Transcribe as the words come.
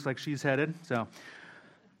like she's headed, so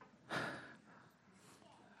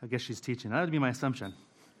I guess she's teaching. That would be my assumption.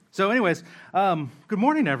 So anyways, good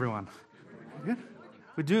morning, everyone. Good?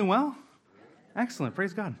 We're doing well? Excellent.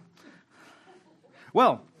 Praise God.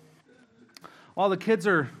 Well, while the kids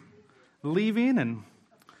are leaving and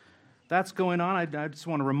that's going on, I just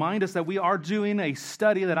want to remind us that we are doing a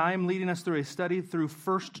study, that I am leading us through a study through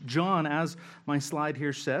 1 John, as my slide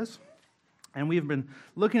here says. And we've been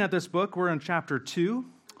looking at this book. We're in chapter 2,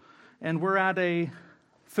 and we're at a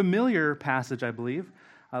familiar passage, I believe.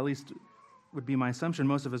 At least would be my assumption.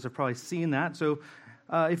 Most of us have probably seen that. So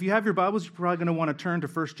if you have your Bibles, you're probably going to want to turn to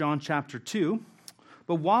 1 John chapter 2.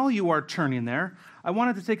 But while you are turning there, I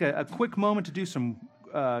wanted to take a quick moment to do some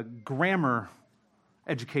grammar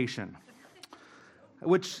education,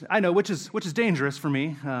 which I know, which is dangerous for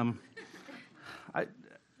me. I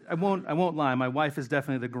won't lie. My wife is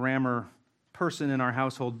definitely the grammar person in our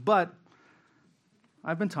household, but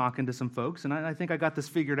I've been talking to some folks, and I think I got this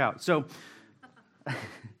figured out. So,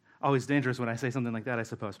 always dangerous when I say something like that, I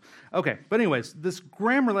suppose. Okay, but anyways, this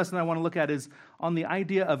grammar lesson I want to look at is on the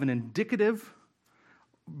idea of an indicative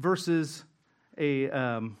versus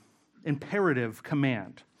a imperative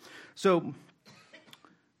command. So,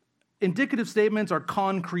 indicative statements are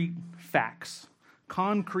concrete facts,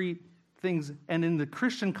 concrete things, and in the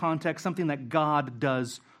Christian context, something that God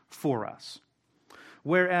does for us.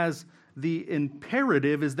 Whereas the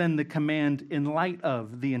imperative is then the command in light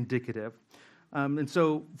of the indicative. And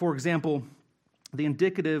so, for example, the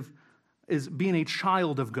indicative is being a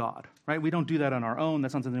child of God, right? We don't do that on our own.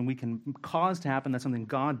 That's not something we can cause to happen. That's something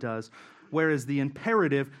God does. Whereas the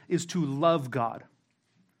imperative is to love God,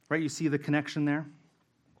 right? You see the connection there?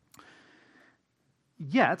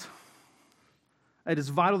 Yet, it is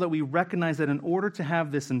vital that we recognize that in order to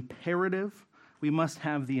have this imperative, we must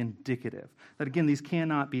have the indicative. That again, these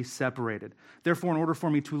cannot be separated. Therefore, in order for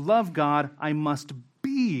me to love God, I must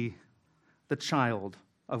be the child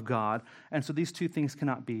of God. And so these two things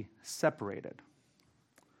cannot be separated.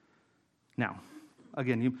 Now,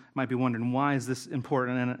 again, you might be wondering, why is this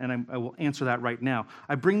important? And I will answer that right now.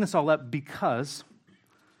 I bring this all up because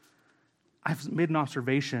I've made an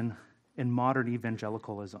observation in modern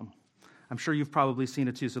evangelicalism. I'm sure you've probably seen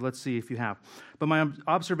it too, so let's see if you have. But my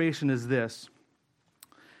observation is this,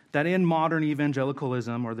 that in modern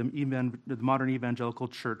evangelicalism, or the modern evangelical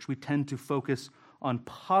church, we tend to focus on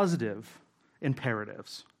positive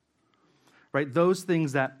imperatives, right? Those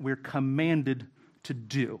things that we're commanded to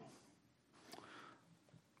do.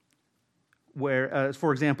 Where,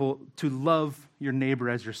 for example, to love your neighbor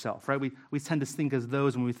as yourself, right? We tend to think as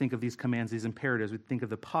those when we think of these commands, these imperatives. We think of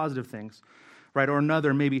the positive things, right? Or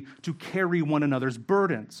another, maybe to carry one another's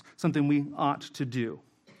burdens, something we ought to do.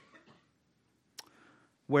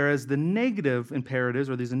 Whereas the negative imperatives,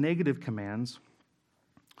 or these negative commands,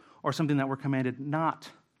 are something that we're commanded not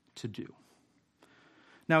to do.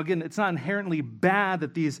 Now, again, it's not inherently bad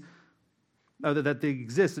that that they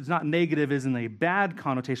exist. It's not negative as in a bad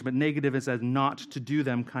connotation, but negative as a not to do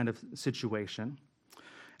them kind of situation.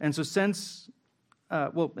 And so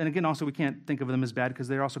and again, also we can't think of them as bad because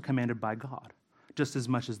they're also commanded by God, just as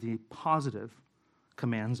much as the positive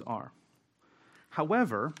commands are.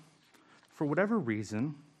 However, for whatever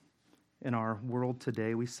reason, in our world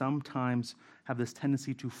today, we sometimes have this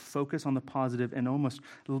tendency to focus on the positive and almost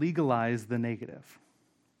legalize the negative,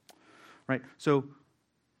 right? So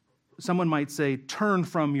someone might say, turn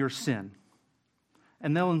from your sin.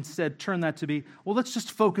 And they'll instead turn that to be, well, let's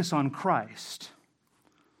just focus on Christ.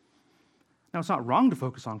 Now, it's not wrong to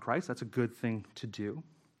focus on Christ. That's a good thing to do.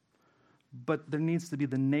 But there needs to be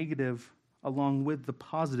the negative along with the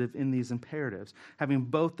positive in these imperatives. Having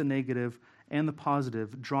both the negative and the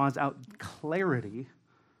positive draws out clarity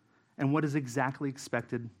and what is exactly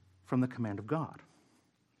expected from the command of God.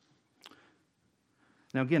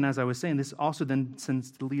 Now, again, as I was saying, this also then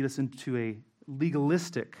tends to lead us into a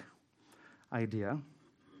legalistic idea,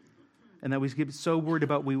 and that we get so worried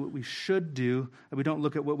about what we should do that we don't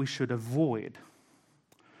look at what we should avoid.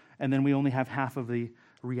 And then we only have half of the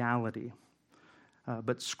reality.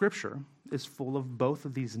 But Scripture is full of both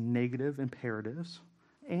of these negative imperatives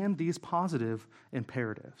and these positive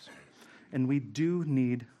imperatives. And we do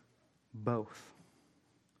need both.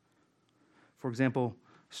 For example,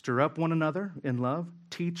 stir up one another in love,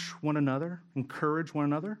 teach one another, encourage one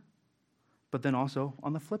another. But then also,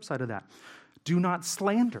 on the flip side of that, do not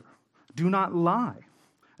slander, do not lie,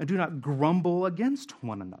 and do not grumble against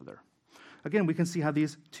one another. Again, we can see how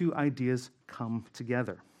these two ideas come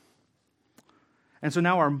together. And so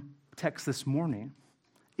now our text this morning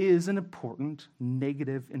is an important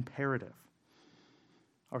negative imperative.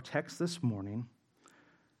 Our text this morning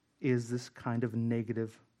is this kind of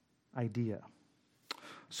negative idea.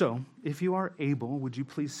 So, if you are able, would you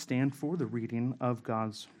please stand for the reading of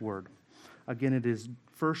God's word? Again, it is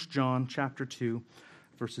 1 John chapter 2,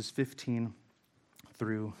 verses 15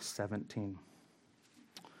 through 17.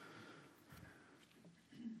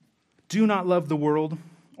 Do not love the world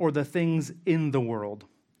or the things in the world.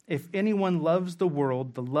 If anyone loves the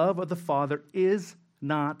world, the love of the Father is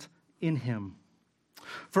not in him.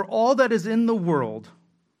 For all that is in the world,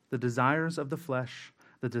 the desires of the flesh,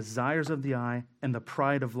 the desires of the eye, and the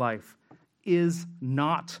pride of life, is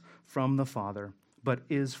not from the Father, but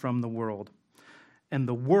is from the world. And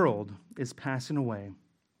the world is passing away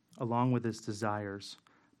along with its desires.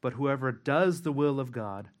 But whoever does the will of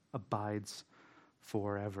God abides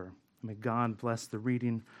forever. May God bless the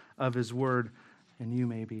reading of his word, and you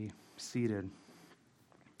may be seated.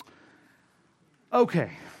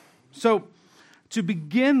 Okay, so to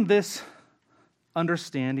begin this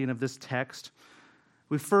understanding of this text,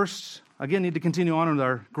 we first, again, need to continue on with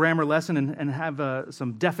our grammar lesson and have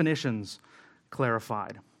some definitions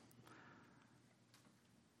clarified.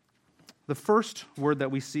 The first word that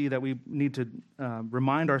we see that we need to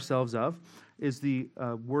remind ourselves of is the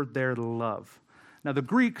word there, love. Now, the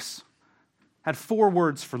Greeks had 4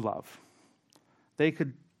 words for love. They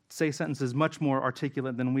could say sentences much more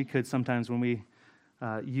articulate than we could sometimes when we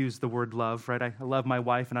use the word love, right? I love my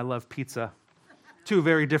wife and I love pizza. 2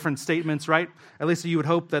 very different statements, right? At least you would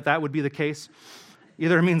hope that that would be the case.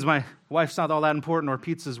 Either it means my wife's not all that important or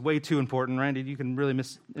pizza's way too important, right? You can really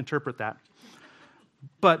misinterpret that.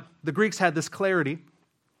 But the Greeks had this clarity.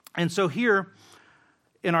 And so here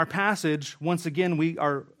in our passage, once again, we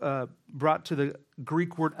are brought to the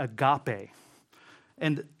Greek word agape.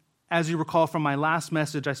 And as you recall from my last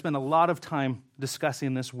message, I spent a lot of time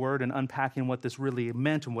discussing this word and unpacking what this really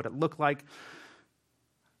meant and what it looked like.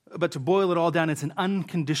 But to boil it all down, it's an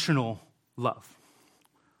unconditional love.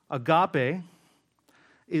 Agape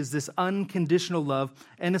is this unconditional love,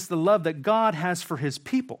 and it's the love that God has for his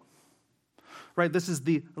people. Right? This is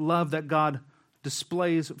the love that God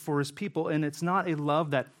displays for his people, and it's not a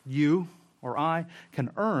love that you or I can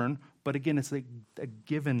earn, but again, it's a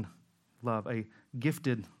given love, a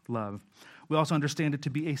gifted love. We also understand it to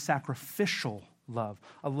be a sacrificial love,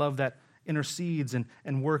 a love that intercedes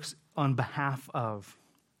and works on behalf of.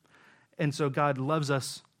 And so God loves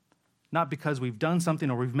us not because we've done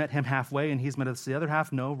something or we've met him halfway and he's met us the other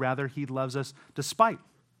half. No, rather he loves us despite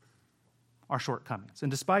our shortcomings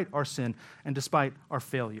and despite our sin and despite our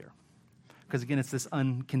failure. Because again, it's this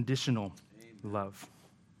unconditional love.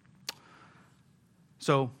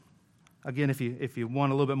 So again, if you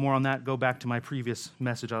want a little bit more on that, go back to my previous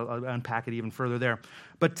message. I'll unpack it even further there.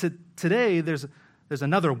 But today, there's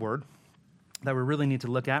another word that we really need to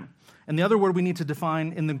look at. And the other word we need to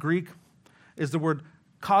define in the Greek is the word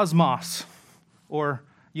cosmos. Or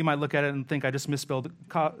you might look at it and think I just misspelled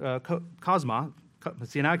cosmos.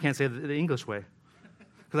 See, now I can't say it the English way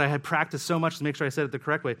because I had practiced so much to make sure I said it the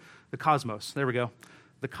correct way. The cosmos. There we go.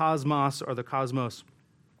 The cosmos or the cosmos.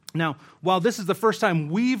 Now, while this is the first time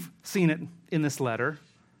we've seen it in this letter,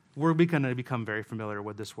 we're going to become very familiar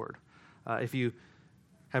with this word. If you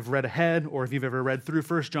have read ahead or if you've ever read through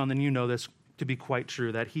 1 John, then you know this to be quite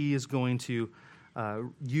true, that he is going to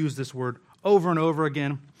use this word over and over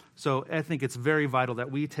again. So I think it's very vital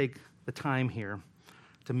that we take the time here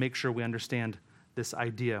to make sure we understand this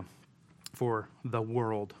idea for the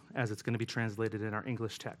world as it's going to be translated in our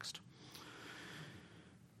English text.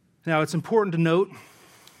 Now, it's important to note,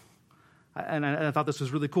 and I thought this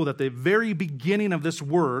was really cool, that the very beginning of this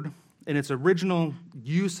word, in its original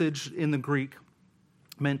usage in the Greek,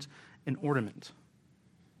 meant an ornament,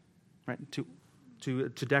 right? To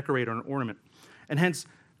decorate or an ornament. And hence,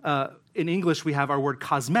 in English, we have our word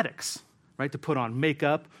cosmetics, right? To put on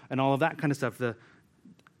makeup and all of that kind of stuff.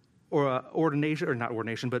 Ordination, or not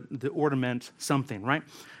ordination, but to ornament something, right?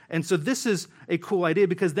 And so this is a cool idea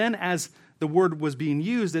because then as the word was being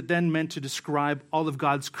used, it then meant to describe all of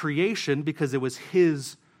God's creation because it was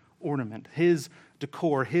his ornament, his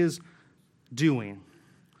decor, his doing.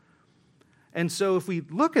 And so if we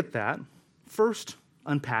look at that, first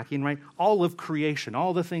unpacking, right, all of creation,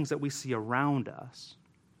 all the things that we see around us,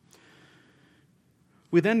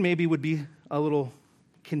 we then maybe would be a little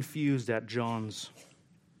confused at John's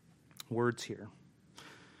words here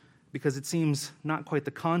because it seems not quite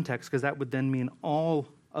the context, because that would then mean all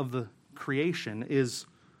of the creation is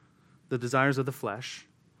the desires of the flesh,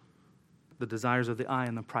 the desires of the eye,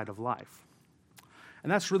 and the pride of life.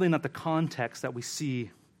 And that's really not the context that we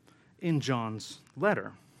see in John's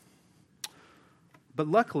letter. But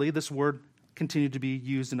luckily, this word continued to be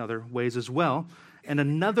used in other ways as well. And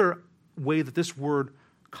another way that this word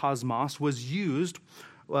cosmos was used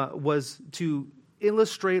was to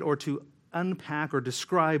illustrate or to unpack or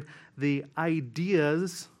describe the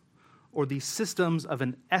ideas or the systems of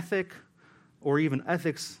an ethic or even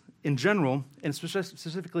ethics in general, and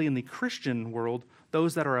specifically in the Christian world,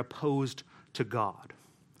 those that are opposed to God.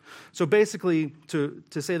 So basically, to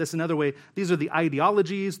say this another way, these are the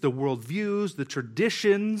ideologies, the worldviews, the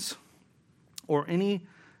traditions, or any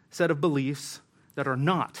set of beliefs that are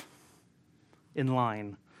not in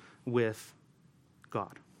line with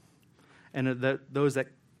God. And those that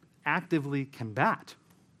actively combat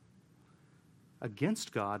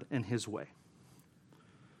against God and his way.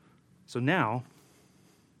 So now,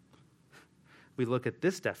 we look at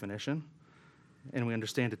this definition, and we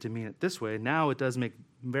understand it to mean it this way. Now it does make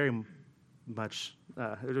very much,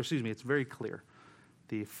 it's very clear,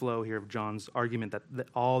 the flow here of John's argument that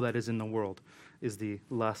all that is in the world is the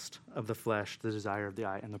lust of the flesh, the desire of the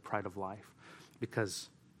eye, and the pride of life. Because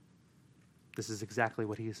this is exactly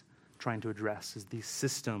what he's trying to address, is these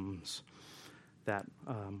systems that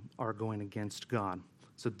are going against God.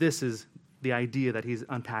 So this is the idea that he's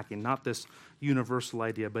unpacking, not this universal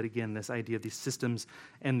idea, but again, this idea of these systems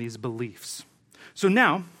and these beliefs. So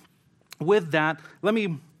now, with that, let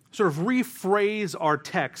me sort of rephrase our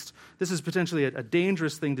text. This is potentially a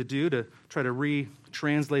dangerous thing to do, to try to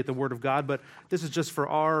retranslate the Word of God, but this is just for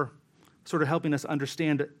our sort of helping us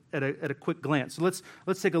understand at a quick glance. So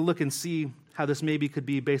let's take a look and see how this maybe could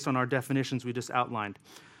be based on our definitions we just outlined.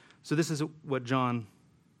 So this is what John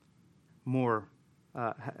more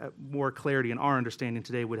clarity in our understanding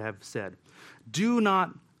today would have said. Do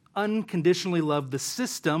not unconditionally love the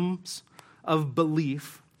systems of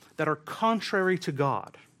belief that are contrary to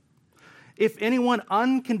God. If anyone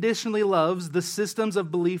unconditionally loves the systems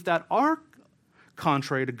of belief that are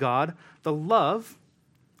contrary to God, the love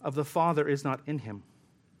of the Father is not in him.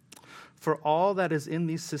 For all that is in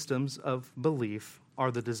these systems of belief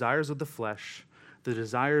are the desires of the flesh, the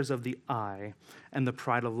desires of the eye, and the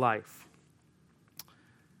pride of life,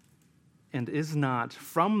 and is not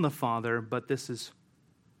from the Father, but this is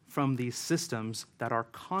from these systems that are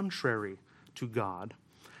contrary to God,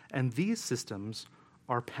 and these systems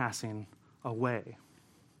are passing away.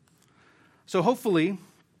 So hopefully,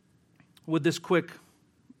 with this quick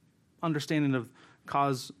understanding of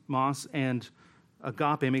cosmos and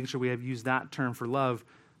agape, making sure we have used that term for love,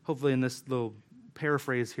 hopefully in this little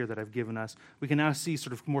paraphrase here that I've given us, we can now see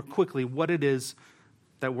sort of more quickly what it is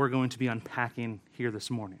that we're going to be unpacking here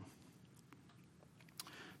this morning.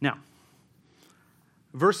 Now,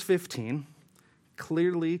 verse 15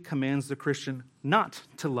 clearly commands the Christian not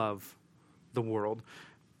to love the world,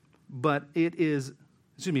 but it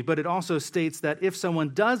also states that if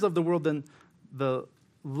someone does love the world, then the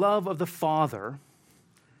love of the Father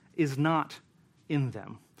is not in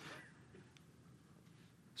them.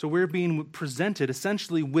 So we're being presented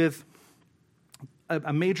essentially with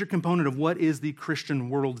a major component of what is the Christian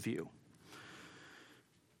worldview.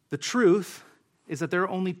 The truth is that there are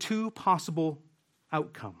only two possible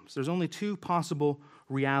outcomes. There's only two possible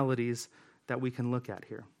realities that we can look at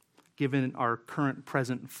here, given our current,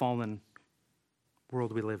 present, fallen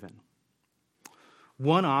world we live in.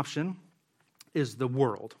 One option is the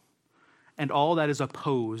world and all that is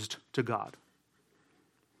opposed to God.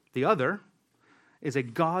 The other is a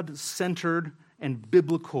God-centered and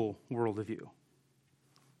biblical worldview.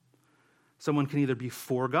 Someone can either be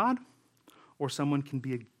for God or someone can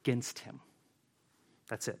be against him.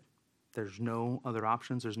 That's it. There's no other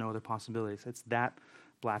options. There's no other possibilities. It's that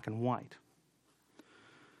black and white.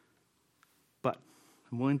 But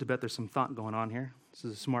I'm willing to bet there's some thought going on here. This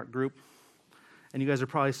is a smart group. And you guys are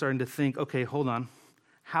probably starting to think, okay, hold on.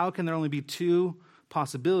 How can there only be two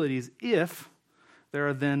possibilities if there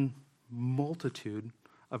are then multitude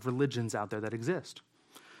of religions out there that exist?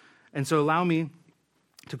 And so allow me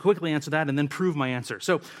to quickly answer that and then prove my answer.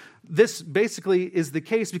 So this basically is the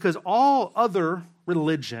case because all other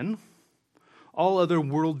religion, all other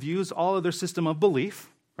worldviews, all other system of belief,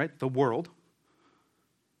 right, the world,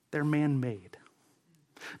 they're man-made.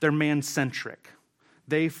 They're man-centric.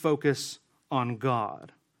 They focus on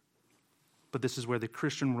God. But this is where the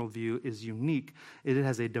Christian worldview is unique. It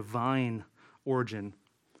has a divine origin.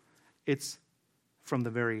 It's from the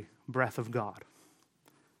very breath of God,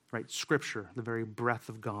 right? Scripture, the very breath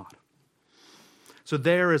of God. So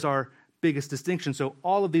there is our biggest distinction. So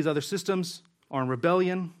all of these other systems are in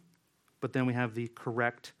rebellion, but then we have the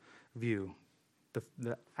correct view,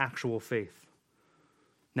 the actual faith.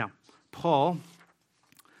 Now, Paul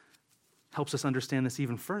helps us understand this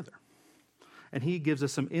even further. And he gives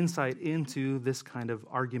us some insight into this kind of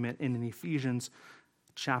argument. And in Ephesians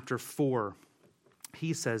chapter 4,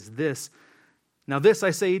 he says this, "Now this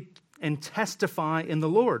I say and testify in the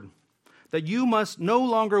Lord that you must no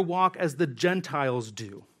longer walk as the Gentiles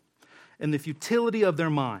do, in the futility of their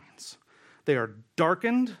minds. They are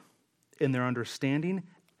darkened in their understanding,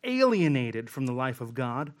 alienated from the life of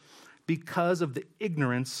God because of the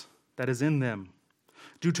ignorance that is in them,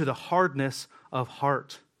 due to the hardness of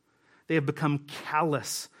heart. They have become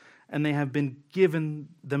callous, and they have been given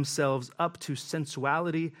themselves up to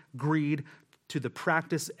sensuality, greed, to the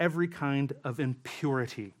practice every kind of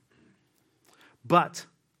impurity. But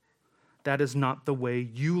that is not the way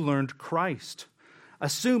you learned Christ,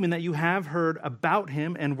 assuming that you have heard about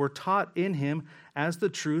him and were taught in him as the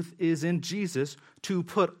truth is in Jesus, to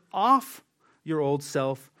put off your old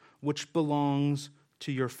self, which belongs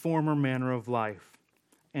to your former manner of life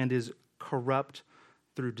and is corrupt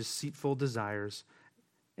through deceitful desires,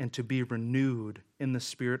 and to be renewed in the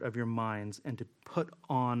spirit of your minds, and to put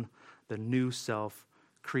on the new self,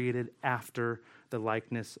 created after the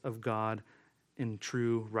likeness of God in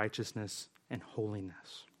true righteousness and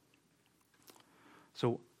holiness.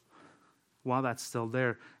 So while that's still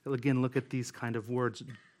there, again, look at these kind of words: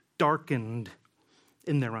 darkened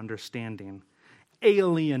in their understanding,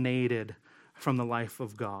 alienated from the life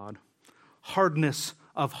of God, hardness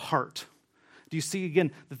of heart. Do you see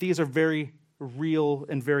again that these are very real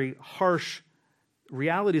and very harsh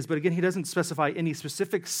realities? But again, he doesn't specify any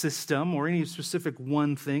specific system or any specific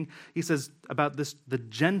one thing. He says about this, the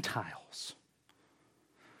Gentiles,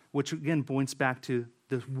 which again points back to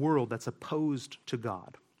this world that's opposed to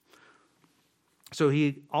God. So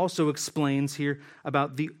he also explains here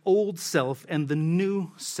about the old self and the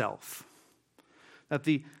new self. That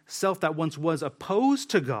the self that once was opposed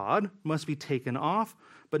to God must be taken off,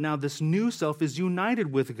 but now this new self is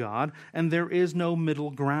united with God, and there is no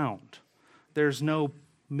middle ground. There's no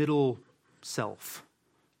middle self.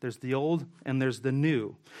 There's the old and there's the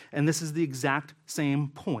new. And this is the exact same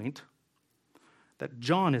point that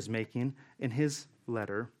John is making in his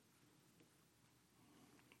letter.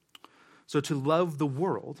 So to love the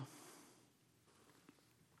world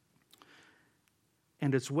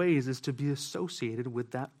and its ways is to be associated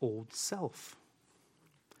with that old self,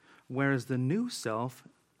 whereas the new self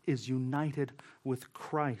is united with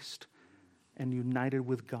Christ and united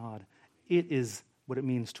with God. It is what it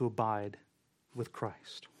means to abide with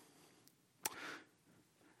Christ.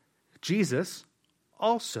 Jesus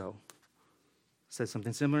also says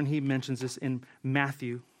something similar, and he mentions this in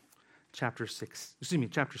Matthew chapter 6,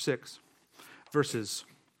 verses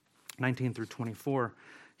 19 through 24.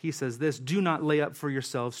 He says this: "Do not lay up for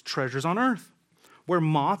yourselves treasures on earth, where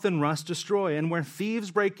moth and rust destroy, and where thieves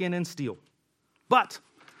break in and steal. But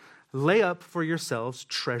lay up for yourselves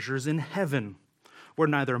treasures in heaven, where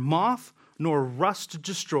neither moth nor rust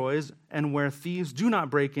destroys, and where thieves do not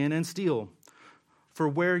break in and steal. For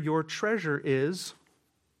where your treasure is,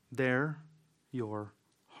 there your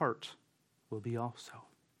heart will be also."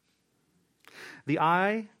 The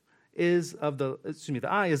eye is the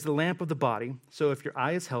lamp of the body. So if your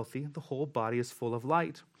eye is healthy, the whole body is full of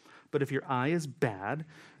light. But if your eye is bad,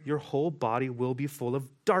 your whole body will be full of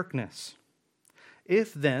darkness.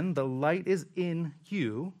 If then the light is in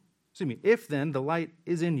you,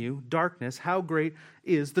 darkness, how great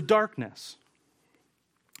is the darkness?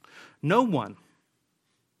 No one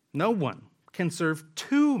can serve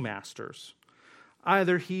two masters.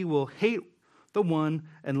 Either he will hate the one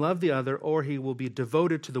and love the other, or he will be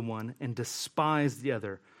devoted to the one and despise the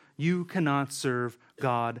other. You cannot serve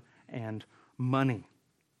God and money.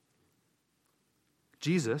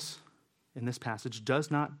 Jesus, in this passage, does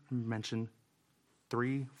not mention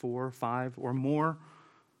 3, 4, 5, or more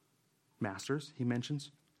masters. He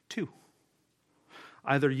mentions 2.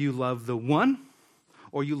 Either you love the one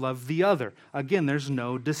or you love the other. Again, there's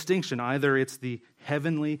no distinction. Either it's the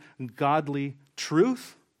heavenly, godly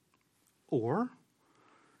truth, or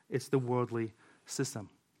it's the worldly system.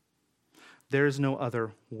 There is no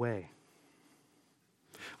other way.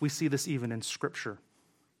 We see this even in Scripture.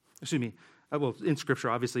 In Scripture,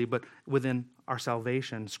 obviously, but within our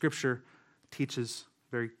salvation. Scripture teaches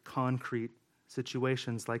very concrete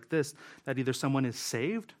situations like this, that either someone is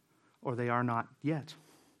saved or they are not yet.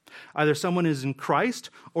 Either someone is in Christ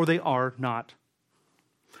or they are not.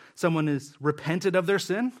 Someone is repented of their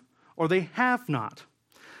sin or they have not.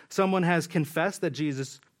 Someone has confessed that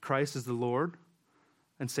Jesus Christ is the Lord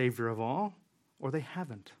and Savior of all, or they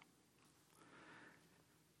haven't.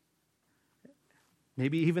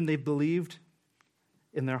 Maybe even they've believed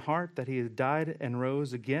in their heart that he had died and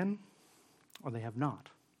rose again, or they have not.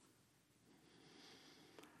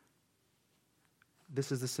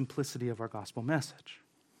 This is the simplicity of our gospel message.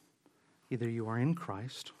 Either you are in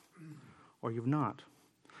Christ or you've not.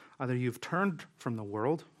 Either you've turned from the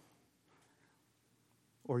world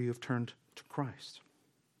or you have turned to Christ.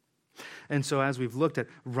 And so as we've looked at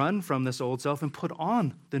run from this old self and put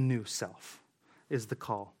on the new self is the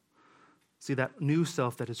call. See, that new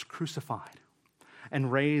self that is crucified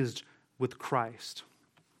and raised with Christ.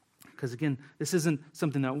 Because again, this isn't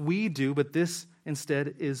something that we do, but this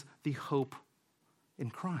instead is the hope in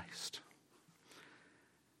Christ.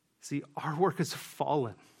 See, our work is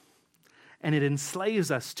fallen, and it enslaves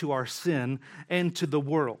us to our sin and to the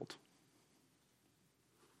world.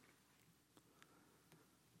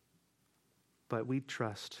 But we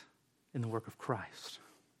trust in the work of Christ.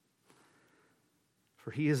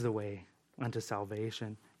 For he is the way unto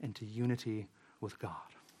salvation and to unity with God.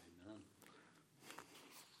 Amen.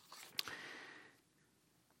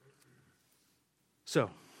 So,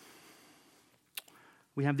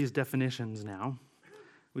 we have these definitions now.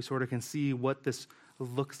 We sort of can see what this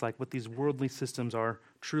looks like, what these worldly systems are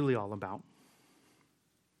truly all about.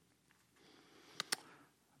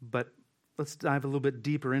 But let's dive a little bit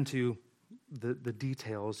deeper into the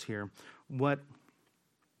details here. What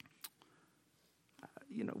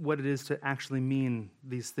it is to actually mean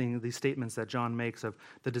these things, these statements that John makes of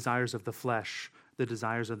the desires of the flesh, the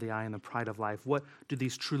desires of the eye, and the pride of life. What do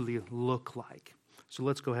these truly look like? So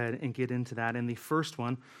let's go ahead and get into that. And the first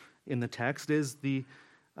one in the text is the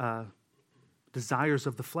desires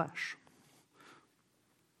of the flesh.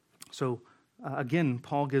 So again,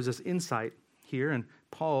 Paul gives us insight here, and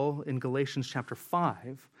Paul in Galatians chapter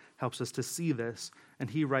 5 helps us to see this, and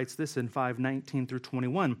he writes this in 5:19 through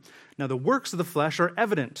 21. Now the works of the flesh are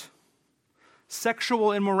evident: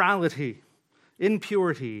 sexual immorality,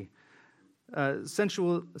 impurity,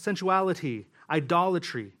 sensuality,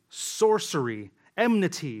 idolatry, sorcery,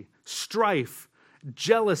 enmity, strife,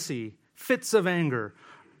 jealousy, fits of anger,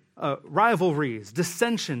 rivalries,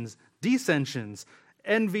 dissensions,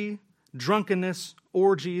 envy, drunkenness,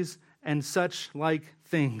 orgies, and such like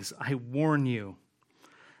things. I warn you,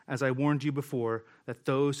 as I warned you before, that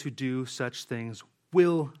those who do such things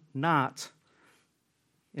will not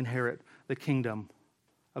inherit the kingdom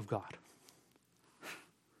of God.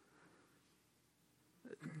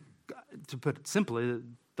 To put it simply,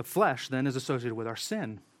 the flesh then is associated with our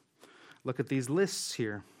sin. Look at these lists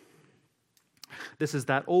here. This is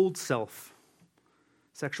that old self: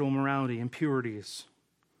 sexual immorality, impurities,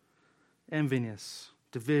 enviness,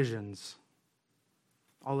 divisions.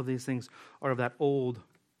 All of these things are of that old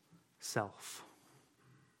self.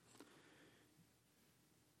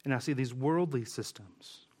 And now see, these worldly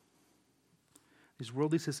systems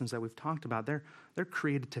that we've talked about, they're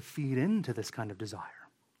created to feed into this kind of desire.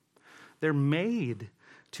 They're made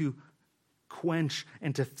to quench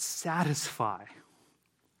and to satisfy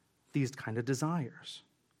these kind of desires.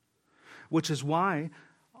 Which is why,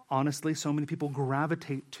 honestly, so many people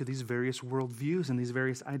gravitate to these various worldviews and these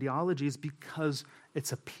various ideologies, because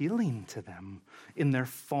it's appealing to them in their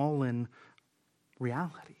fallen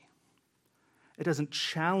reality. It doesn't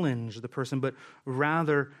challenge the person, but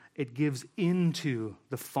rather it gives into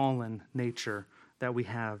the fallen nature that we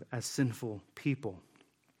have as sinful people.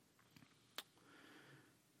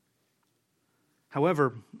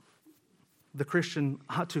 However, the Christian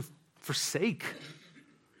ought to forsake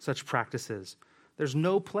such practices. There's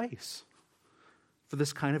no place for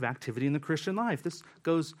this kind of activity in the Christian life. This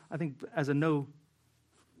goes, I think, as a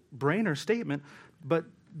no-brainer statement, but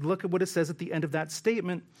look at what it says at the end of that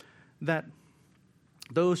statement, that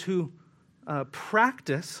those who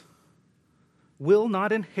practice will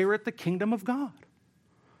not inherit the kingdom of God.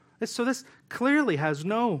 So this clearly has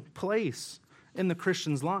no place in the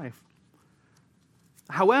Christian's life.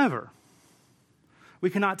 However, we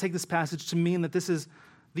cannot take this passage to mean that this is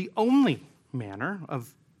the only manner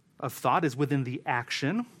of thought is within the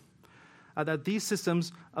action, that these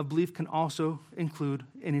systems of belief can also include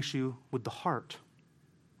an issue with the heart.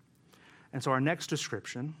 And so our next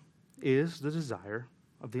description is the desire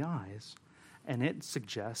of the eyes, and it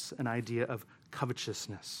suggests an idea of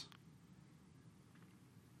covetousness.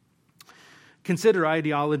 Consider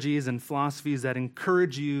ideologies and philosophies that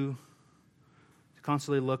encourage you to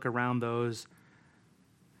constantly look around those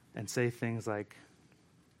and say things like,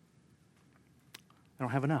 I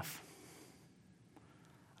don't have enough.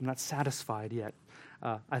 I'm not satisfied yet.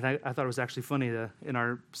 I thought it was actually funny in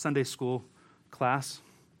our Sunday school class,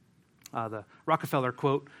 the Rockefeller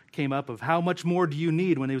quote came up of how much more do you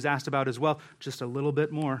need when he was asked about his wealth? Just a little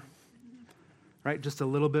bit more. Right? Just a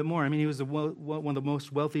little bit more. I mean, he was one of the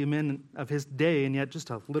most wealthy men of his day, and yet just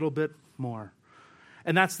a little bit more.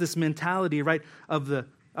 And that's this mentality, right, of the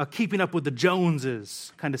keeping up with the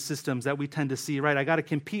Joneses kind of systems that we tend to see, right? I got to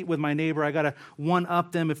compete with my neighbor. I got to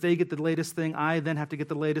one-up them. If they get the latest thing, I then have to get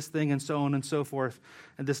the latest thing, and so on and so forth.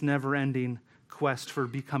 And this never-ending quest for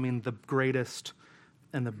becoming the greatest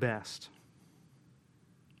and the best.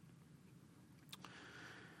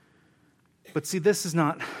 But see, this is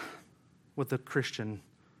not what the Christian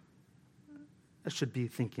should be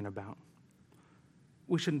thinking about.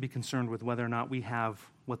 We shouldn't be concerned with whether or not we have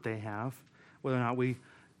what they have, whether or not we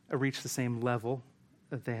reach the same level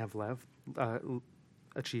that they have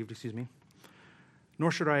achieved,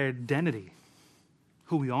 Nor should our identity,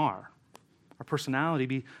 who we are, our personality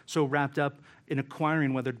be so wrapped up in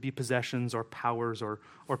acquiring whether it be possessions or powers or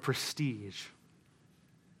prestige.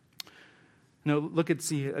 Now, look at,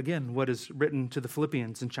 see, again, what is written to the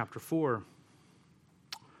Philippians in chapter 4.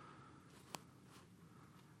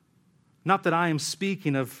 Not that I am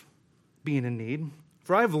speaking of being in need,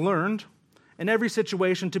 for I have learned in every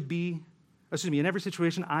situation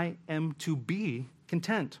I am to be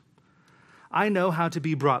content. I know how to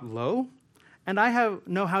be brought low, and I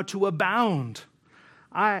know how to abound.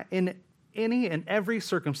 In any and every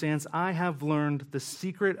circumstance, I have learned the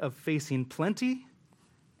secret of facing plenty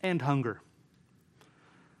and hunger,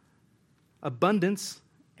 abundance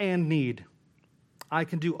and need. I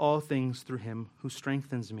can do all things through him who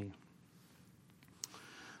strengthens me.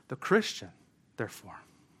 The Christian, therefore,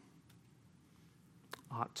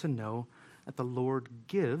 ought to know that the Lord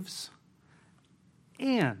gives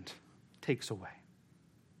and takes away.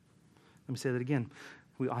 Let me say that again.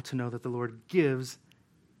 We ought to know that the Lord gives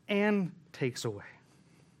and takes away.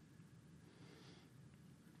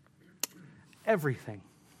 Everything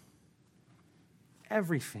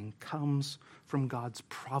comes from God's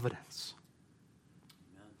providence.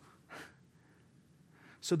 Amen.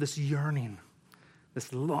 So this yearning,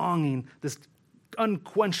 this longing, this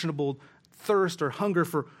unquenchable thirst or hunger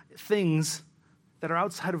for things that are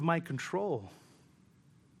outside of my control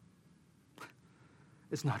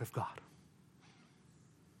is not of God.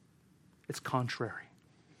 It's contrary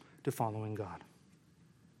to following God.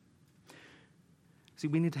 See,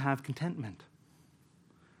 we need to have contentment.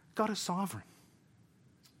 God is sovereign.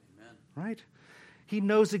 Amen. Right? He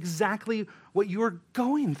knows exactly what you're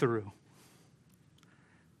going through.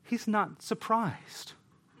 He's not surprised.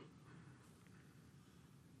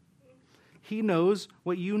 He knows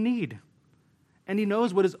what you need, and he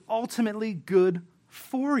knows what is ultimately good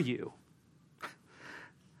for you.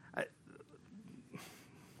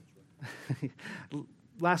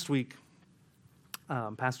 Last week,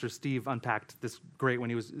 Pastor Steve unpacked this great when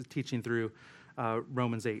he was teaching through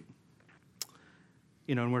Romans 8.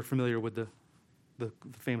 And we're familiar with the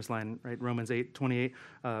famous line, right? Romans 8:28.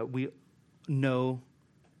 We know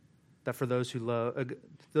that for those who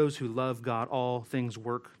love God, all things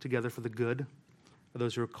work together for the good of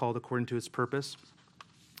those who are called according to his purpose.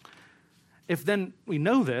 If then we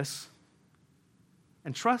know this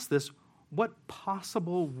and trust this, what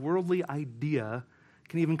possible worldly idea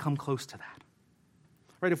can even come close to that?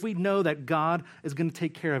 Right? If we know that God is going to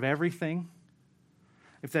take care of everything,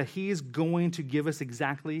 if that he's going to give us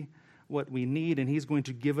exactly what we need and he's going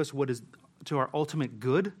to give us what is to our ultimate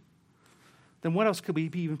good, then what else could we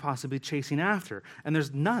be even possibly chasing after? And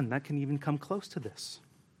there's none that can even come close to this,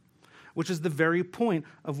 which is the very point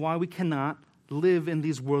of why we cannot live in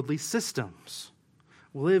these worldly systems,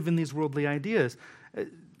 live in these worldly ideas,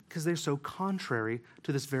 because they're so contrary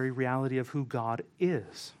to this very reality of who God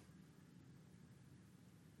is.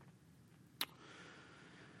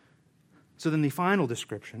 So then the final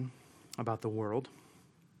description about the world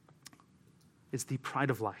is the pride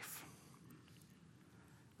of life.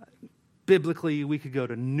 Biblically, we could go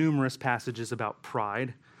to numerous passages about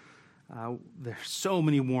pride. There's so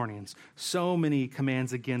many warnings, so many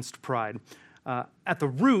commands against pride. At the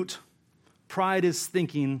root, pride is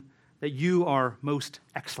thinking that you are most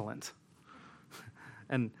excellent.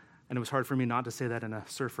 And it was hard for me not to say that in a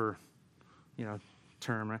surfer,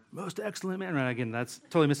 term, right? Most excellent man. Right? Again, that's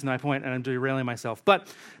totally missing my point, and I'm derailing myself.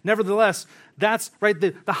 But nevertheless, that's right,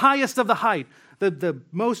 the highest of the height, the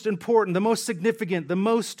most important, the most significant, the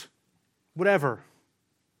most whatever.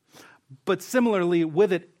 But similarly,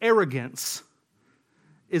 with it, arrogance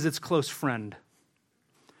is its close friend.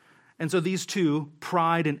 And so these two,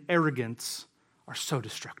 pride and arrogance, are so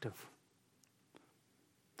destructive.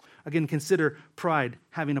 Again, consider pride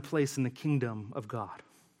having a place in the kingdom of God.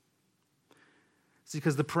 It's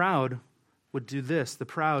because the proud would do this. The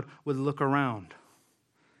proud would look around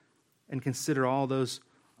and consider all those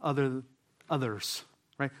others,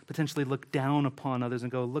 right? Potentially look down upon others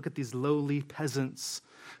and go, look at these lowly peasants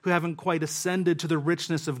who haven't quite ascended to the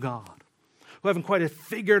richness of God, who haven't quite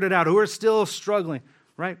figured it out, who are still struggling,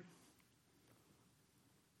 right?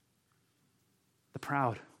 The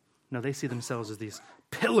proud, no, they see themselves as these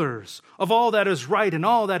pillars of all that is right and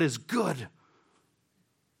all that is good.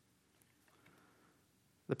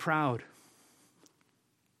 The proud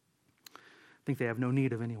think they have no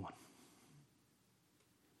need of anyone.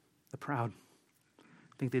 The proud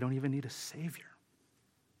think they don't even need a Savior.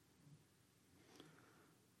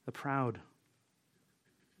 The proud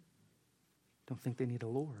don't think they need a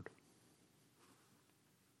Lord.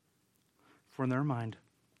 For in their mind,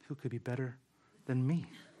 who could be better than me?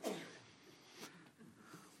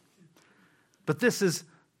 But this is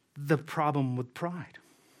the problem with pride.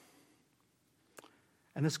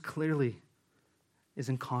 And this clearly is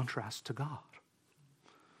in contrast to God.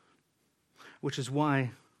 Which is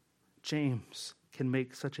why James can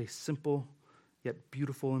make such a simple yet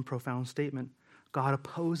beautiful and profound statement. God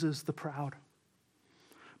opposes the proud,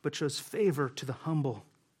 but shows favor to the humble,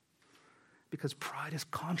 because pride is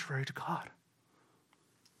contrary to God.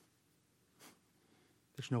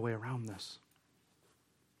 There's no way around this.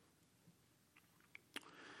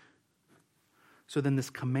 So then this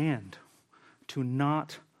command to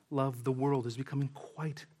not love the world is becoming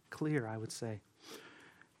quite clear, I would say.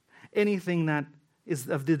 Anything that is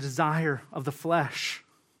of the desire of the flesh,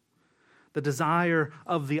 the desire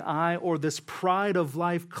of the eye, or this pride of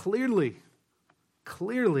life clearly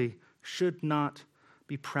should not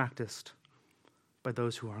be practiced by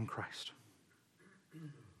those who are in Christ.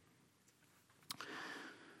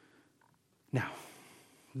 Now,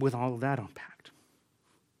 with all of that unpacked,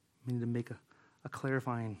 we need to make a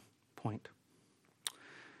clarifying point.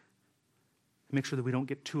 Make sure that we don't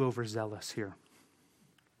get too overzealous here.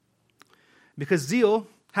 Because zeal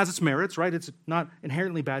has its merits, right? It's not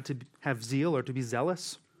inherently bad to have zeal or to be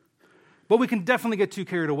zealous. But we can definitely get too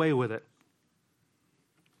carried away with it.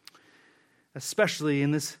 Especially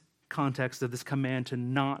in this context of this command to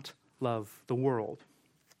not love the world.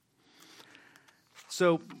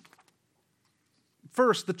 So,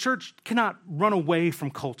 first, the church cannot run away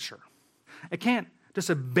from culture. It can't just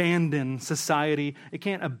abandon society. It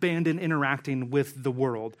can't abandon interacting with the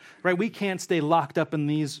world, right? We can't stay locked up in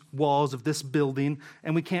these walls of this building,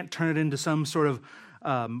 and we can't turn it into some sort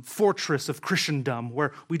of fortress of Christendom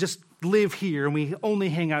where we just live here and we only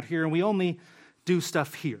hang out here and we only do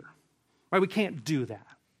stuff here, right? We can't do that.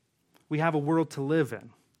 We have a world to live in,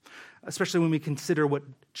 especially when we consider what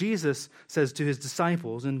Jesus says to his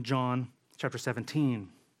disciples in John chapter 17.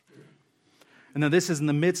 And now this is in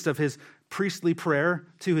the midst of his priestly prayer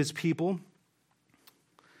to his people.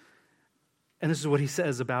 And this is what he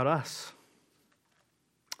says about us.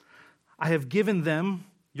 I have given them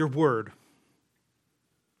your word,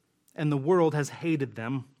 and the world has hated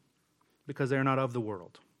them because they are not of the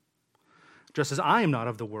world. Just as I am not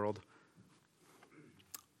of the world,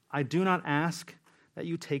 I do not ask that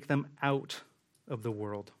you take them out of the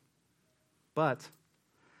world, but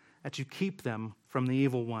that you keep them from the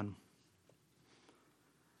evil one.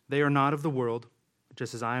 They are not of the world,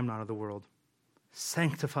 just as I am not of the world.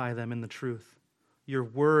 Sanctify them in the truth. Your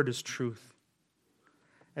word is truth.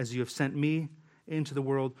 As you have sent me into the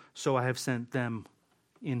world, so I have sent them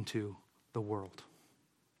into the world.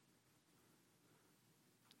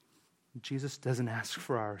 Jesus doesn't ask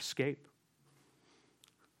for our escape.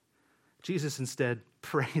 Jesus instead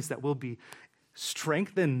prays that we'll be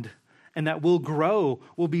strengthened and that we'll grow,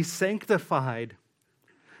 we'll be sanctified.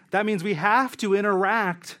 That means we have to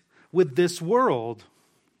interact with this world.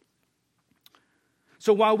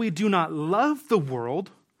 So while we do not love the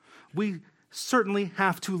world, we certainly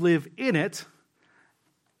have to live in it,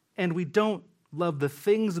 and we don't love the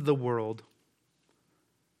things of the world,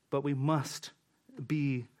 but we must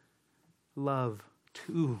be love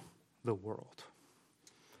to the world.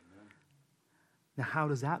 Now, how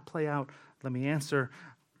does that play out? Let me answer.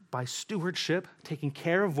 By stewardship, taking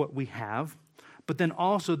care of what we have, but then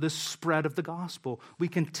also the spread of the gospel. We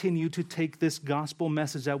continue to take this gospel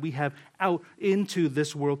message that we have out into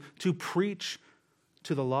this world to preach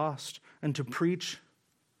to the lost and to preach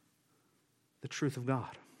the truth of God.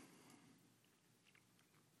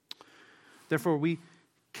 Therefore, we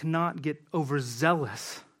cannot get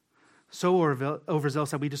overzealous, so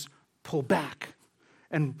overzealous that we just pull back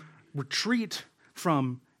and retreat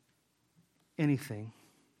from anything.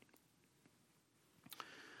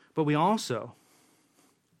 But we also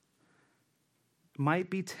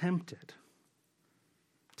might be tempted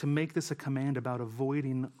to make this a command about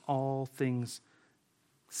avoiding all things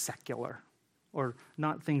secular or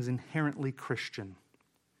not things inherently Christian.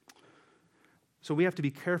 So we have to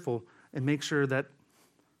be careful and make sure that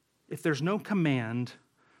if there's no command,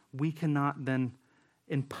 we cannot then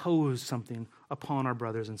impose something upon our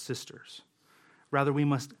brothers and sisters. Rather, we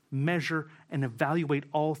must measure and evaluate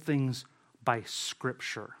all things by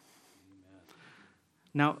Scripture.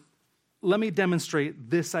 Now, let me demonstrate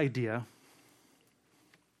this idea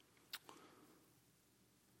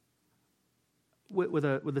with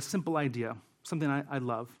a simple idea, something I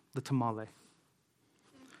love, the tamale.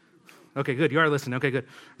 Okay, good. You are listening. Okay, good.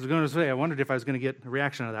 I was going to say, I wondered if I was going to get a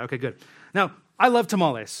reaction out of that. Okay, good. Now, I love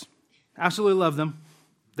tamales. Absolutely love them.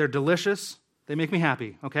 They're delicious. They make me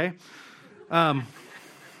happy, okay?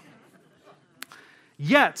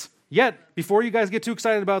 Yet, before you guys get too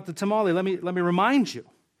excited about the tamale, let me remind you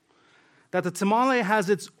that the tamale has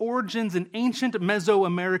its origins in ancient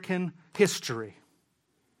Mesoamerican history.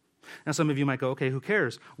 Now, some of you might go, okay, who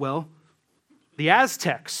cares? Well, the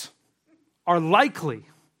Aztecs are likely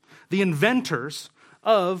the inventors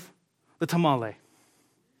of the tamale.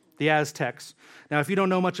 The Aztecs. Now, if you don't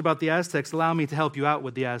know much about the Aztecs, allow me to help you out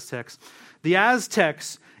with the Aztecs. The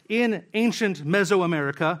Aztecs in ancient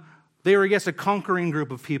Mesoamerica, they were, yes, a conquering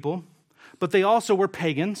group of people, but they also were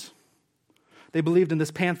pagans. They believed in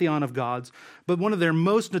this pantheon of gods, but one of their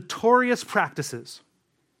most notorious practices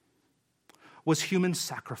was human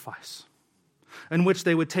sacrifice, in which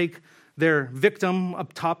they would take their victim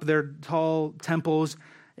up top of their tall temples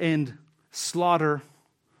and slaughter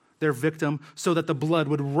their victim so that the blood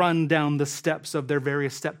would run down the steps of their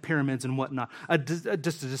various step pyramids and whatnot.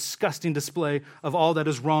 Just a disgusting display of all that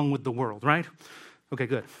is wrong with the world, right? Okay,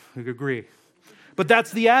 good. We agree. But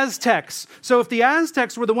that's the Aztecs. So if the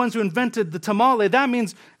Aztecs were the ones who invented the tamale, that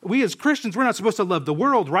means we as Christians, we're not supposed to love the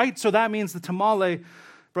world, right? So that means the tamale,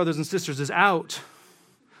 brothers and sisters, is out.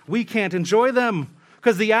 We can't enjoy them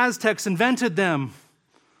because the Aztecs invented them.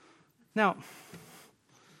 Now,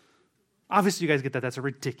 obviously, you guys get that. That's a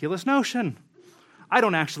ridiculous notion. I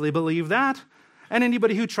don't actually believe that. And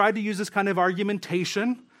anybody who tried to use this kind of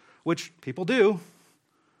argumentation, which people do,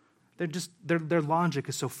 their logic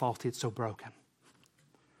is so faulty, it's so broken.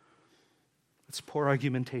 It's poor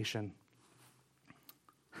argumentation.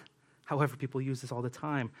 However, people use this all the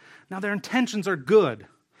time. Now, their intentions are good.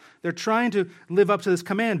 They're trying to live up to this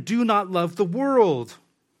command, do not love the world.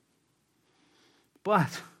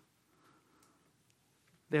 But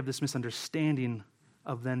they have this misunderstanding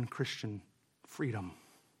of then Christian freedom.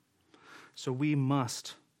 So we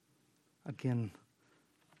must, again,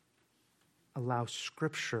 allow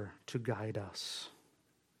Scripture to guide us.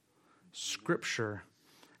 Scripture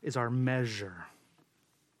is our measure.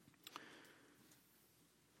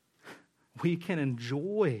 We can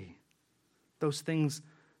enjoy those things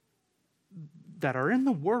that are in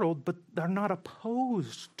the world, but they're not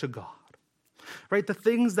opposed to God. Right? The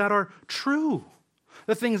things that are true,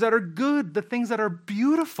 the things that are good, the things that are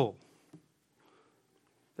beautiful,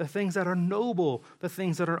 the things that are noble, the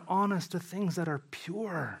things that are honest, the things that are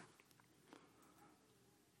pure.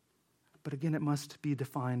 But again, it must be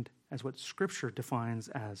defined as what Scripture defines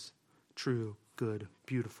as true, good,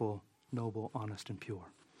 beautiful, noble, honest, and pure.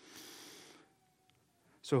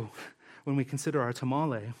 So when we consider our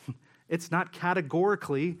tamale, it's not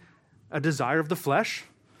categorically a desire of the flesh,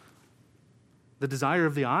 the desire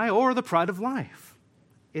of the eye, or the pride of life.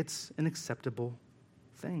 It's an acceptable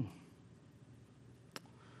thing.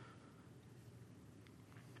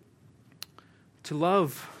 To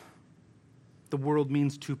love the world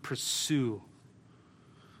means to pursue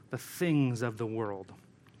the things of the world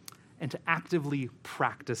and to actively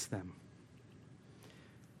practice them.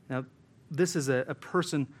 Now, this is a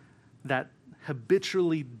person that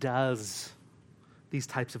habitually does these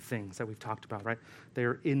types of things that we've talked about, right?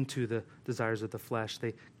 They're into the desires of the flesh.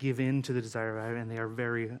 They give in to the desire of life, and they are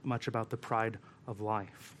very much about the pride of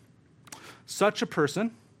life. Such a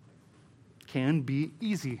person can be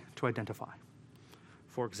easy to identify.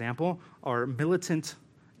 For example, our militant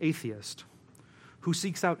atheist who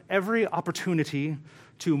seeks out every opportunity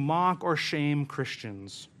to mock or shame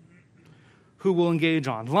Christians, who will engage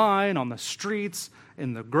online, on the streets,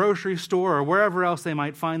 in the grocery store, or wherever else they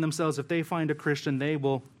might find themselves. If they find a Christian, they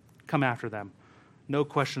will come after them. No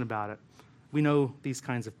question about it. We know these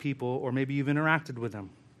kinds of people, or maybe you've interacted with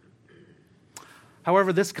them.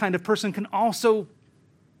 However, this kind of person can also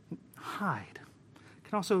hide,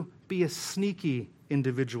 can also be a sneaky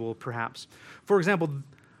individual, perhaps. For example,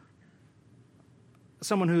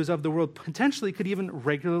 someone who is of the world potentially could even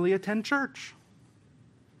regularly attend church,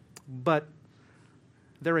 but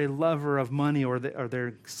they're a lover of money, or they're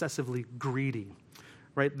excessively greedy,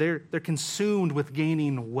 right? They're consumed with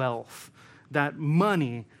gaining wealth. That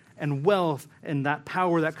money and wealth and that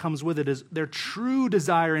power that comes with it is their true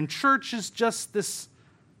desire, and church is just this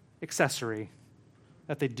accessory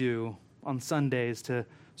that they do on Sundays to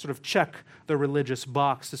sort of check the religious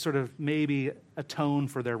box, to sort of maybe atone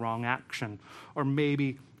for their wrong action, or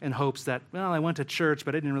maybe in hopes that, well, I went to church,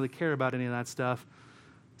 but I didn't really care about any of that stuff,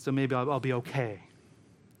 so maybe I'll be okay.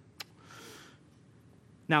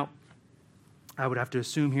 Now, I would have to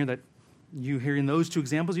assume here that You hearing those two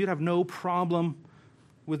examples, you'd have no problem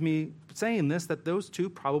with me saying this, that those two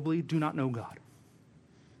probably do not know God.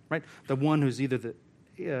 Right? The one who's either the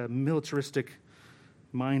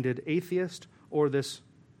militaristic-minded atheist or this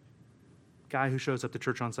guy who shows up to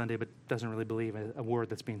church on Sunday but doesn't really believe a word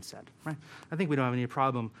that's being said. Right? I think we don't have any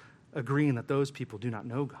problem agreeing that those people do not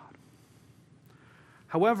know God.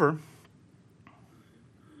 However,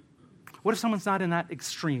 what if someone's not in that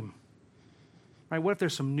extreme? Right? What if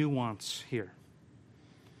there's some nuance here?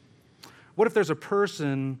 What if there's a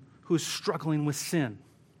person who's struggling with sin?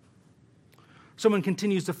 Someone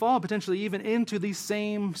continues to fall, potentially even into the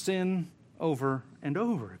same sin over and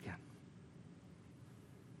over again.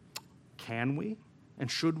 Can we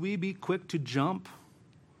and should we be quick to jump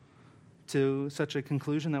to such a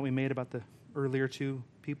conclusion that we made about the earlier two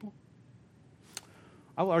people?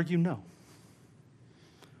 I'll argue no.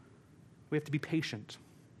 We have to be patient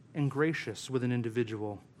and gracious with an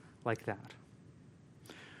individual like that.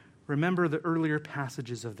 Remember the earlier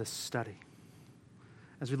passages of this study.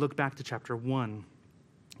 As we look back to chapter 1,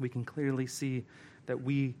 we can clearly see that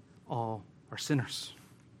we all are sinners.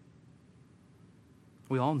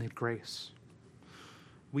 We all need grace.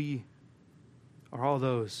 We are all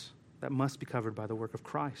those that must be covered by the work of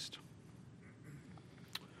Christ.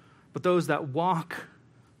 But those that walk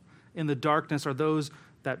in the darkness are those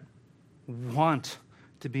that want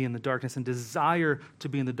to be in the darkness and desire to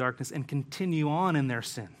be in the darkness and continue on in their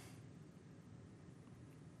sin.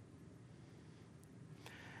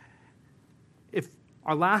 If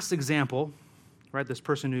our last example, right, this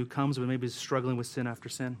person who comes but maybe is struggling with sin after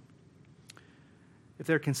sin, if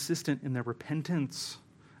they're consistent in their repentance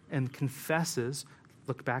and confesses,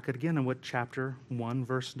 look back again on what chapter 1,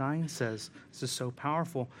 verse 9 says. This is so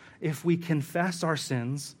powerful. If we confess our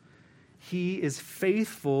sins, He is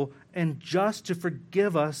faithful and just to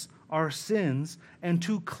forgive us our sins and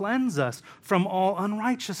to cleanse us from all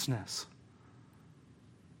unrighteousness.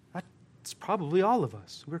 That's probably all of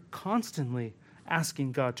us. We're constantly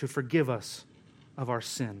asking God to forgive us of our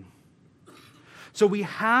sin. So we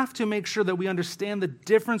have to make sure that we understand the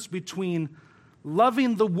difference between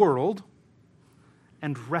loving the world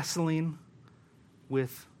and wrestling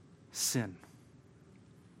with sin.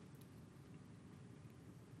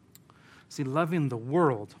 See, loving the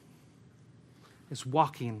world is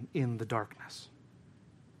walking in the darkness.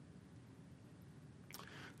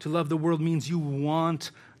 To love the world means you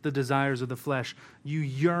want the desires of the flesh. You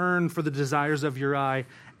yearn for the desires of your eye,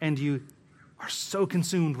 and you are so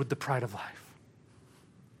consumed with the pride of life.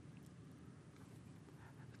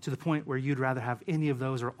 To the point where you'd rather have any of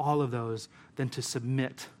those or all of those than to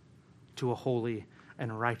submit to a holy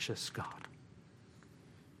and righteous God.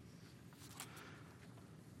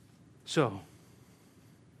 So,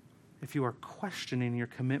 if you are questioning your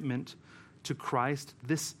commitment to Christ,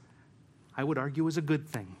 this, I would argue, is a good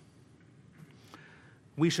thing.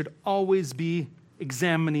 We should always be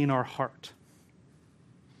examining our heart.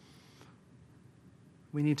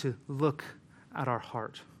 We need to look at our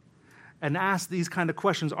heart and ask these kind of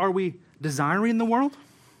questions. Are we desiring the world?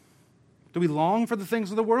 Do we long for the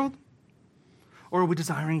things of the world? Or are we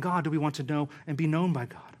desiring God? Do we want to know and be known by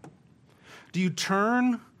God? Do you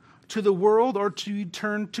turn to the world or do you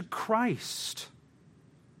turn to Christ?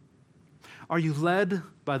 Are you led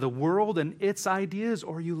by the world and its ideas,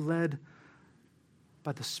 or are you led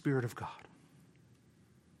by the Spirit of God?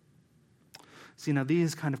 See, now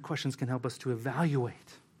these kind of questions can help us to evaluate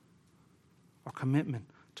our commitment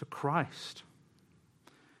to Christ,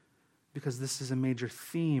 because this is a major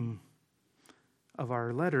theme of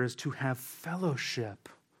our letter, is to have fellowship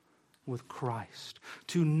with Christ,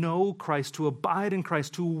 to know Christ, to abide in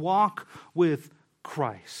Christ, to walk with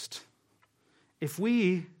Christ. If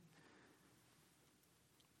we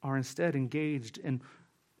are instead engaged in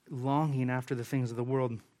longing after the things of the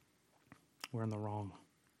world, we're in the wrong.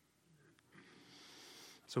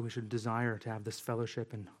 So we should desire to have this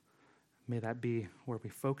fellowship, and may that be where we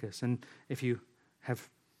focus. And if you have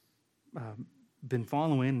been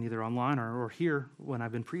following either online or here when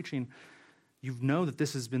I've been preaching, you know that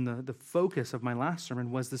this has been the focus of my last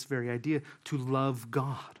sermon, was this very idea to love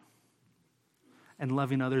God and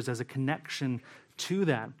loving others as a connection to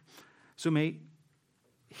that. So may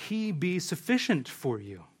He be sufficient for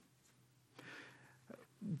you.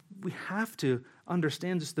 We have to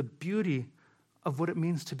understand just the beauty of what it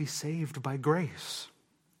means to be saved by grace.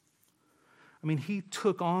 I mean, He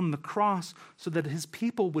took on the cross so that His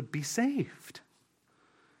people would be saved.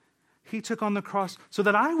 He took on the cross so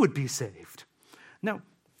that I would be saved. Now,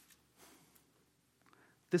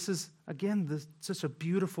 this is, again, such a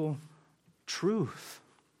beautiful truth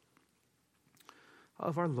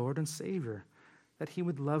of our Lord and Savior, that he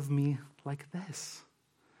would love me like this,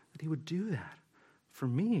 that he would do that for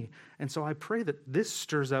me. And so I pray that this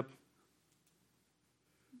stirs up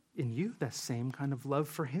in you that same kind of love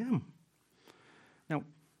for him. Now,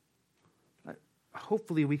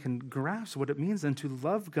 hopefully we can grasp what it means then to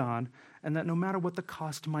love God, and that no matter what the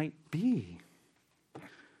cost might be,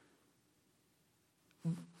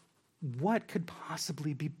 what could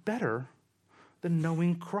possibly be better than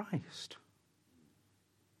knowing Christ?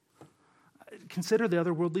 Consider the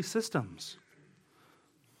other worldly systems.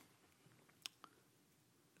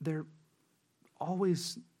 They're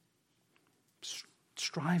always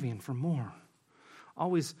striving for more,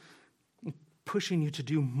 always pushing you to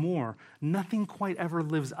do more. Nothing quite ever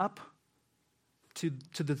lives up to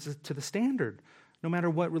the standard. No matter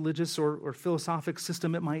what religious or philosophic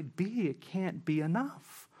system it might be, it can't be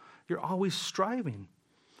enough. You're always striving.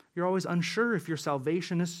 You're always unsure if your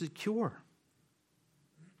salvation is secure.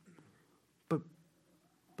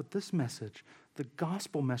 But this message, the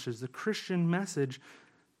gospel message, the Christian message,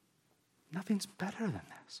 nothing's better than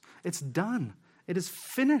this. It's done. It is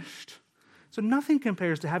finished. So nothing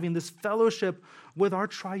compares to having this fellowship with our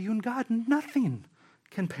triune God. Nothing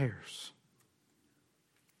compares.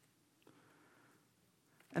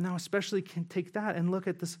 And now especially can take that and look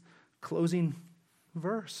at this closing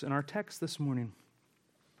verse in our text this morning.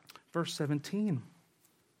 Verse 17.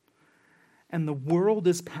 And the world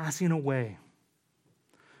is passing away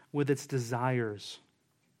with its desires,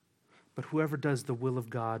 but whoever does the will of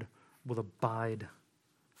God will abide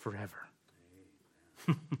forever.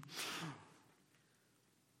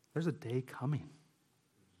 There's a day coming.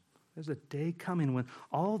 There's a day coming when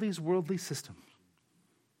all these worldly systems,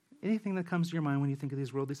 anything that comes to your mind when you think of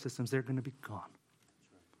these worldly systems, they're going to be gone.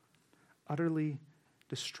 Utterly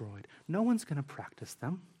destroyed. No one's going to practice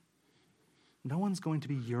them. No one's going to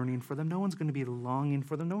be yearning for them. No one's going to be longing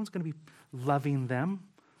for them. No one's going to be loving them.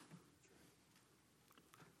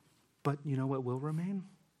 But you know what will remain?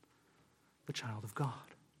 The child of God,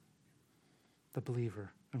 the believer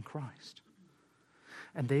in Christ.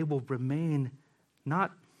 And they will remain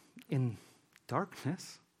not in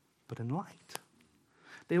darkness, but in light.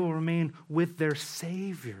 They will remain with their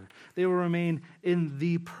Savior. They will remain in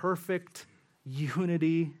the perfect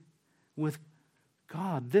unity with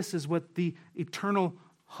God. This is what the eternal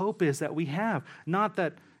hope is that we have. Not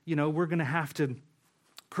that, we're going to have to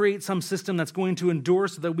create some system that's going to endure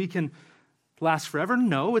so that we can last forever.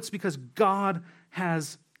 No, it's because God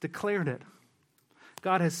has declared it.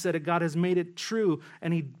 God has said it. God has made it true.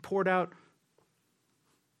 And he poured out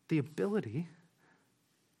the ability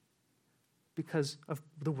because of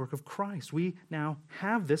the work of Christ. We now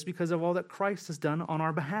have this because of all that Christ has done on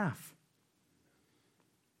our behalf.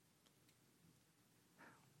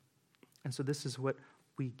 And so this is what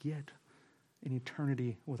we get in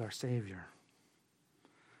eternity with our Savior.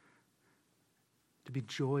 To be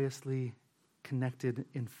joyously connected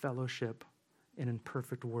in fellowship and in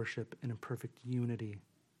perfect worship and in perfect unity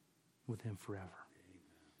with him forever.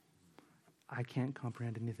 I can't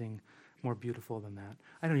comprehend anything more beautiful than that.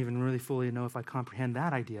 I don't even really fully know if I comprehend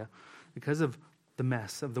that idea because of the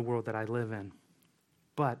mess of the world that I live in.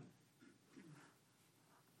 But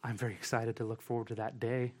I'm very excited to look forward to that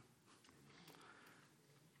day,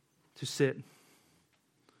 to sit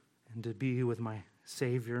and to be with my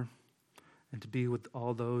Savior and to be with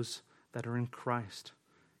all those that are in Christ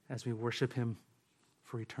as we worship him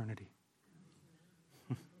for eternity.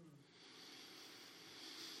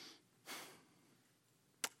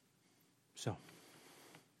 So,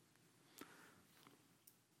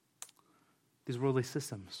 these worldly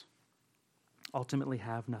systems ultimately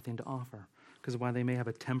have nothing to offer, because while they may have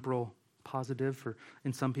a temporal positive for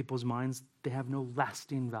in some people's minds, they have no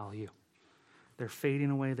lasting value. They're fading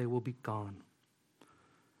away, they will be gone.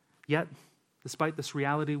 Yet, despite this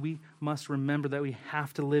reality, we must remember that we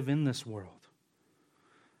have to live in this world.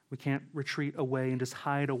 We can't retreat away and just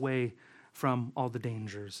hide away from all the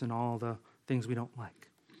dangers and all the things we don't like.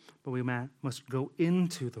 But we must go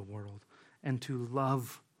into the world and to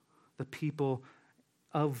love the people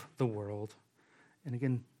of the world. And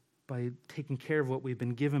again, by taking care of what we've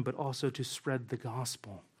been given, but also to spread the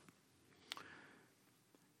gospel.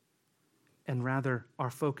 And rather,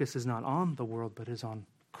 our focus is not on the world, but is on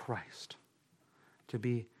Christ. To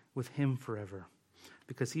be with him forever.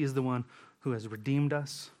 Because he is the one who has redeemed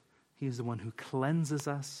us. He is the one who cleanses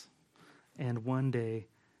us. And one day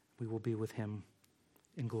we will be with him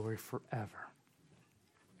in glory forever.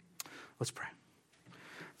 Let's pray.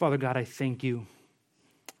 Father God, I thank you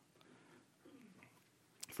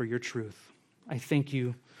for your truth. I thank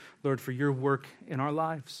you, Lord, for your work in our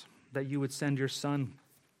lives, that you would send your Son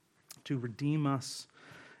to redeem us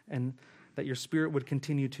and that your Spirit would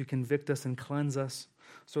continue to convict us and cleanse us.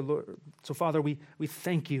 So, Lord, Father, we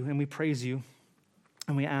thank you and we praise you,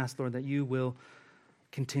 and we ask, Lord, that you will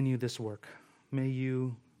continue this work. May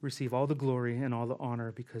you receive all the glory and all the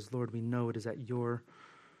honor, because, Lord, we know it is at your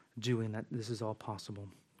doing that this is all possible.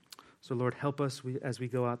 So, Lord, help us as we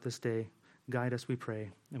go out this day. Guide us, we pray,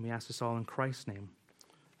 and we ask this all in Christ's name.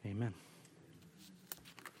 Amen.